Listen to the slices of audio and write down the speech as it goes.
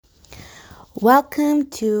Welcome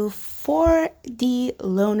to 4D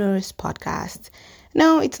Loners podcast.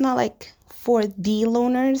 No, it's not like 4D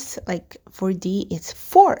loners, like 4D, it's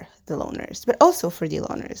for the loners, but also for the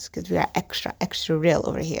loners because we are extra real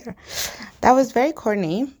over here. That was very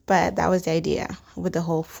corny, but that was the idea with the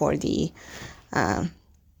whole 4D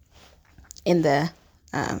in the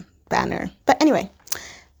banner. But anyway,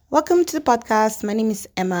 welcome to the podcast. My name is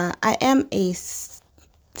Emma. I am a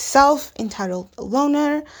self-entitled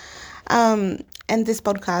loner. And this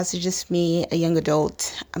podcast is just me, a young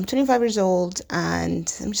adult. I'm 25 years old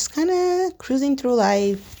and I'm just kind of cruising through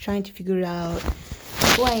life, trying to figure out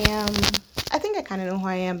who I am. I think I kind of know who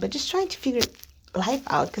I am, but just trying to figure life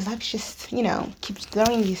out because life just, keeps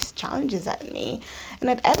throwing these challenges at me and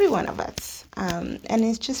at every one of us. And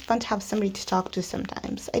it's just fun to have somebody to talk to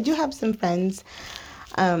sometimes. I do have some friends,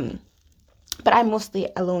 but I'm mostly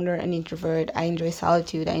a loner, an introvert. I enjoy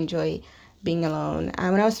solitude. I enjoy being alone.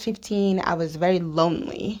 When I was 15, I was very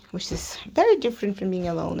lonely, which is very different from being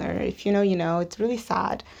a loner. If you know, you know. It's really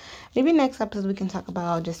sad. Maybe next episode we can talk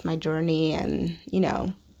about just my journey and,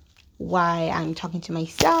 why I'm talking to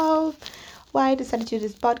myself, why I decided to do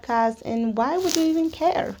this podcast, and why would you even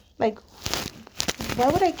care? Like, why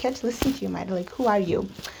would I care to listen to you, Maida? Like, who are you?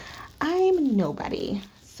 I'm nobody.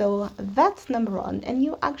 So that's number one. And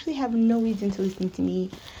you actually have no reason to listen to me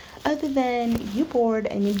other than you're bored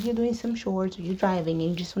and maybe you're doing some chores or you're driving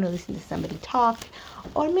and you just want to listen to somebody talk,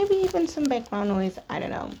 or maybe even some background noise. I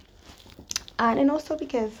don't know. And also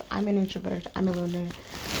because I'm an introvert, I'm a loner,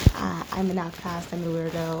 I'm an outcast, I'm a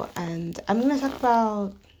weirdo, and I'm going to talk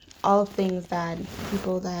about all things that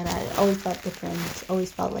people that I always felt different,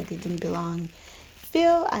 always felt like they didn't belong,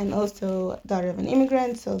 feel. I'm also daughter of an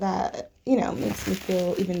immigrant, so that, makes me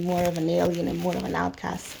feel even more of an alien and more of an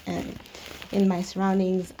outcast and in my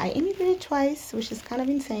surroundings. I immigrated twice, which is kind of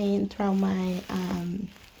insane throughout my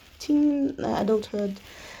adulthood.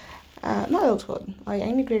 Not adulthood. I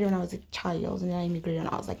immigrated when I was a child, and then I immigrated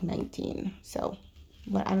when I was like 19. So,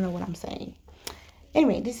 I don't know what I'm saying.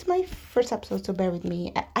 Anyway, this is my first episode, so bear with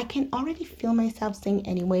me. I can already feel myself saying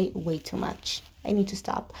anyway way too much. I need to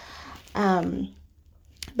stop.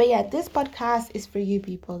 But yeah, this podcast is for you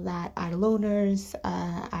people that are loners,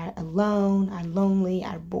 are alone, are lonely,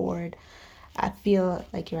 are bored. I feel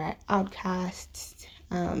like you're an outcast.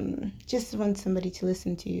 Just want somebody to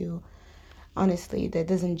listen to you, honestly, that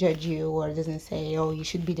doesn't judge you or doesn't say, oh, you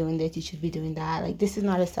should be doing this, you should be doing that. Like, this is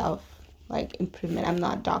not a improvement. I'm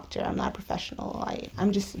not a doctor. I'm not a professional.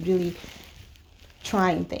 I'm just really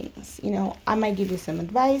trying things. I might give you some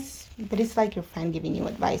advice, but it's like your friend giving you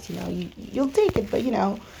advice. You'll take it, but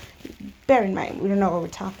bear in mind we don't know what we're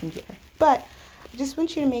talking here. But I just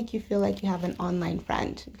want you to make you feel like you have an online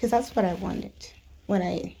friend, because that's what I wanted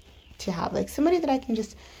to have, like somebody that I can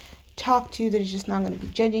just talk to that is just not going to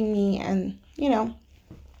be judging me. And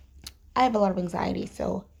I have a lot of anxiety,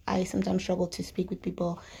 so I sometimes struggle to speak with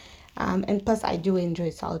people. And plus, I do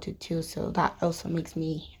enjoy solitude too, so that also makes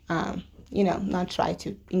me, not try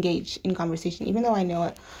to engage in conversation, even though I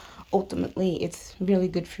know ultimately it's really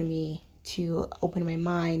good for me to open my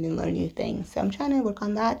mind and learn new things. So I'm trying to work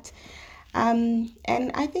on that. And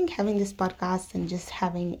I think having this podcast and just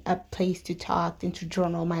having a place to talk and to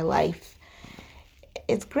journal my life,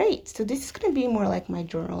 it's great. So this is going to be more like my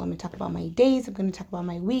journal. I'm going to talk about my days. I'm going to talk about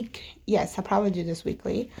my week. Yes, I'll probably do this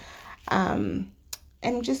weekly. And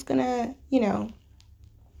I'm just going to,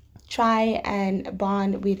 try and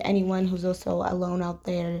bond with anyone who's also alone out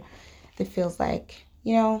there that feels like,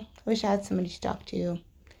 I wish I had somebody to talk to.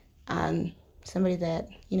 Somebody that,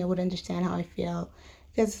 would understand how I feel.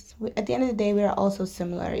 Because at the end of the day, we are all so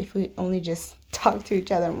similar if we only just talk to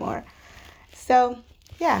each other more. So,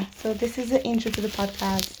 yeah. So this is the intro to the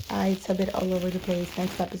podcast. It's a bit all over the place.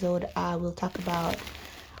 Next episode, I will talk about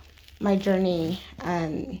my journey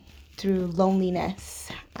through loneliness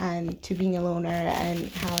and to being a loner and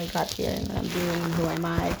how I got here and what I'm doing and who am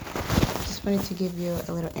I. Just wanted to give you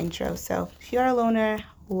a little intro. So if you're a loner,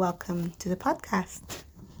 welcome to the podcast.